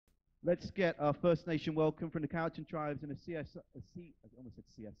Let's get our First Nation welcome from the Cowichan tribes and I almost said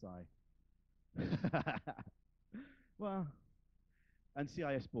CSI. Well, and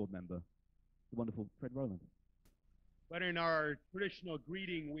CIS board member, the wonderful Fred Roland. But in our traditional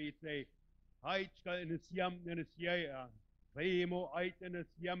greeting, we say, Haichka inisyam ninisyaya, Playmo ait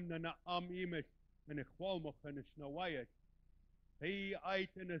inisyam na am imish, and a qualmoch and a snowayat. Pay ait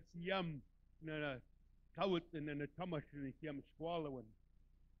inisyam na kawit and a tamash inisyam squalawan.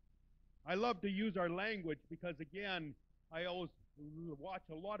 I love to use our language because, again, I always watch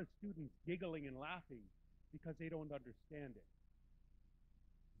a lot of students giggling and laughing because they don't understand it.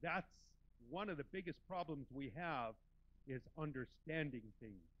 That's one of the biggest problems we have is understanding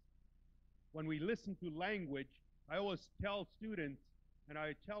things. When we listen to language, I always tell students, and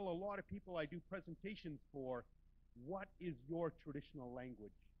I tell a lot of people I do presentations for, what is your traditional language?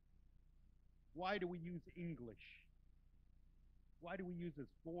 Why do we use English? Why do we use this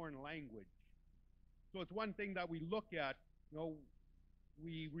foreign language? So it's one thing that we look at,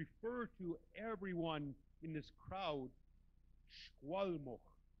 we refer to everyone in this crowd, Shkwalmoch.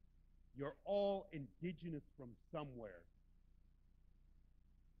 You're all indigenous from somewhere.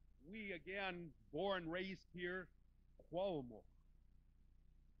 We, again, born, raised here, Qualmoch.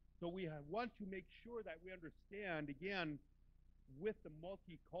 So we want to make sure that we understand, again, with the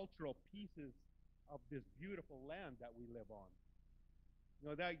multicultural pieces of this beautiful land that we live on.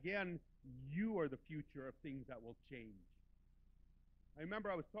 That, again, you are the future of things that will change. I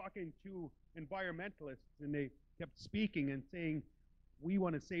remember I was talking to environmentalists, and they kept speaking and saying, we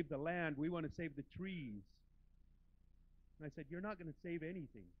want to save the land, we want to save the trees. And I said, you're not going to save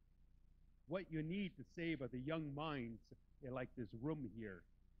anything. What you need to save are the young minds like this room here.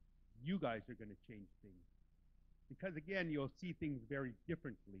 You guys are going to change things. Because again, you'll see things very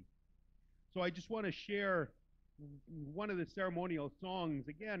differently. So I just want to share one of the ceremonial songs.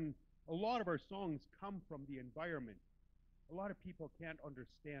 Again, a lot of our songs come from the environment. A lot of people can't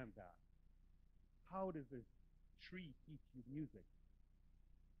understand that. How does a tree teach you music?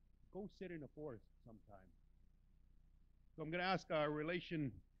 Go sit in a forest sometime. So I'm going to ask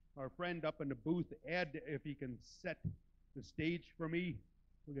our friend up in the booth, Ed, if he can set the stage for me.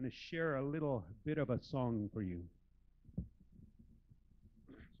 We're going to share a little bit of a song for you.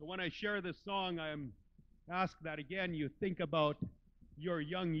 So when I share this song, I'm asked that again you think about your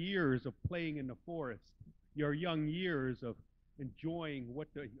young years of playing in the forest, your young years of enjoying what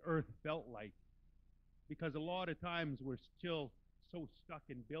the earth felt like. Because a lot of times we're still so stuck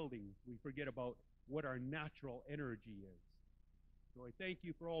in buildings, we forget about what our natural energy is. So I thank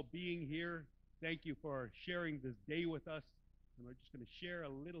you for all being here. Thank you for sharing this day with us. And we're just going to share a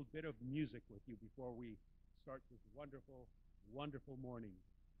little bit of music with you before we start this wonderful, wonderful morning.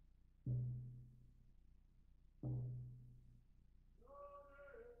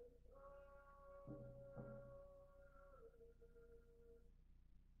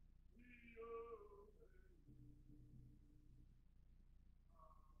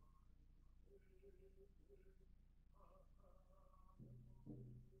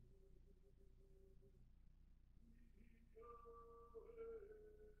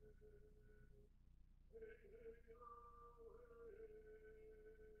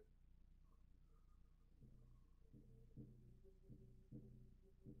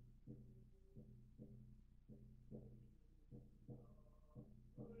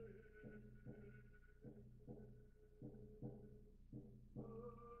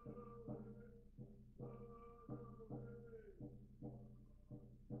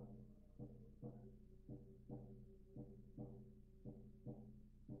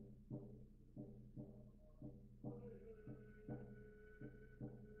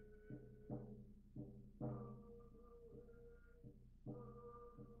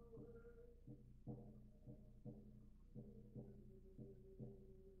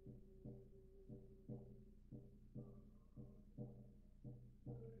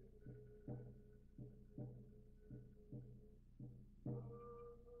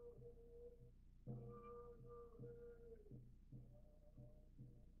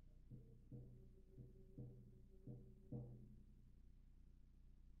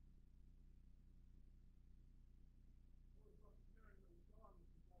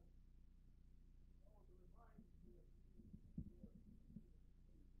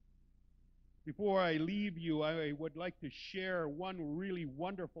 Before I leave you, I would like to share one really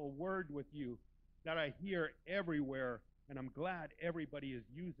wonderful word with you that I hear everywhere, and I'm glad everybody is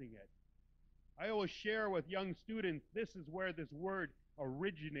using it. I always share with young students, this is where this word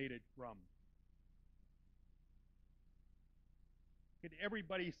originated from. Could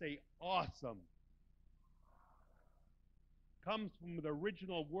everybody say awesome? comes from the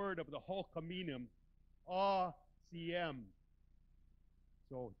original word of the Hulkaminum, ACM.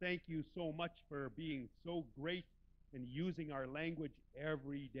 So thank you so much for being so great and using our language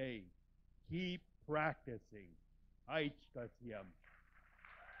every day. Keep practicing. Aichkasiam.